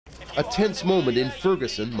A tense moment in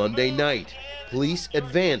Ferguson Monday night. Police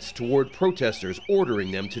advanced toward protesters,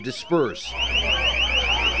 ordering them to disperse.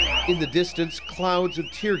 In the distance, clouds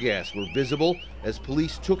of tear gas were visible as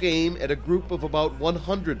police took aim at a group of about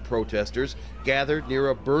 100 protesters gathered near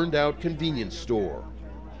a burned-out convenience store.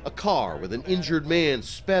 A car with an injured man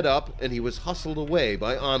sped up and he was hustled away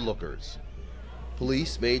by onlookers.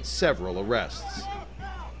 Police made several arrests.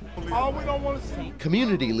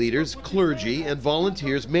 Community leaders, clergy, and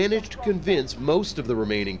volunteers managed to convince most of the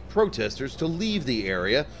remaining protesters to leave the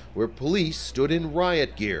area where police stood in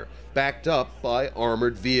riot gear, backed up by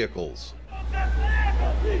armored vehicles.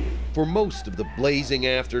 For most of the blazing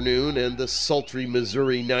afternoon and the sultry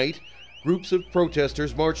Missouri night, groups of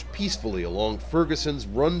protesters marched peacefully along Ferguson's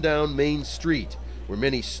rundown main street, where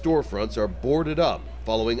many storefronts are boarded up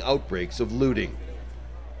following outbreaks of looting.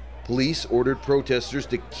 Police ordered protesters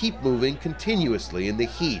to keep moving continuously in the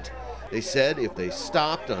heat. They said if they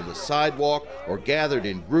stopped on the sidewalk or gathered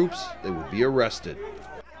in groups, they would be arrested.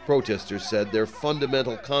 Protesters said their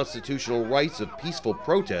fundamental constitutional rights of peaceful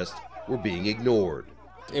protest were being ignored.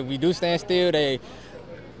 If we do stand still, they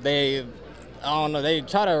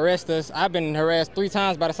try to arrest us. I've been harassed 3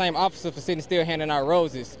 times by the same officer for sitting still handing out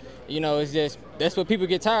roses. You know, it's just, that's what people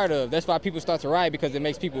get tired of. That's why people start to riot, because it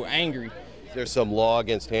makes people angry. Is there some law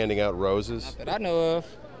against handing out roses? Not that I know of.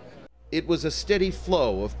 It was a steady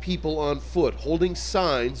flow of people on foot holding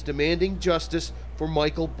signs demanding justice for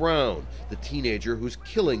Michael Brown, the teenager whose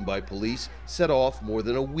killing by police set off more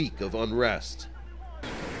than a week of unrest.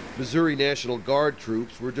 Missouri National Guard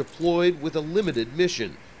troops were deployed with a limited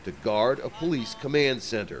mission to guard a police command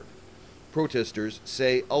center. Protesters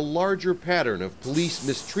say a larger pattern of police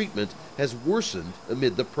mistreatment has worsened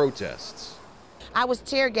amid the protests. I was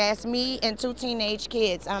tear gassed, me and 2 teenage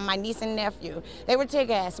kids, my niece and nephew. They were tear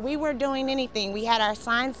gassed. We weren't doing anything. We had our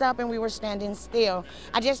signs up and we were standing still.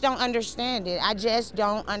 I just don't understand it. I just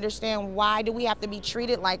don't understand, why do we have to be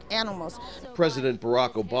treated like animals? President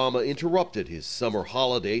Barack Obama interrupted his summer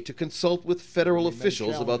holiday to consult with federal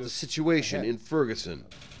officials about the situation in Ferguson.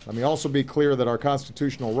 Let me also be clear that our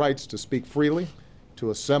constitutional rights to speak freely,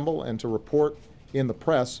 to assemble, and to report in the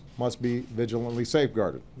press must be vigilantly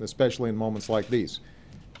safeguarded, especially in moments like these.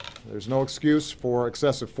 There's no excuse for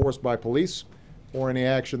excessive force by police or any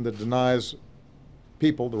action that denies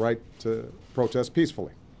people the right to protest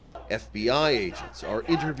peacefully. FBI agents are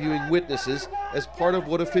interviewing witnesses as part of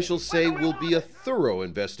what officials say will be a thorough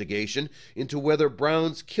investigation into whether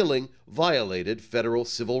Brown's killing violated federal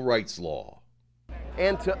civil rights law.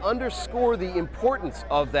 And to underscore the importance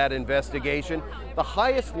of that investigation, the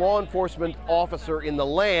highest law enforcement officer in the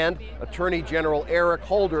land, Attorney General Eric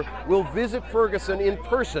Holder, will visit Ferguson in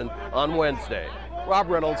person on Wednesday. Rob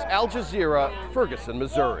Reynolds, Al Jazeera, Ferguson,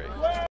 Missouri.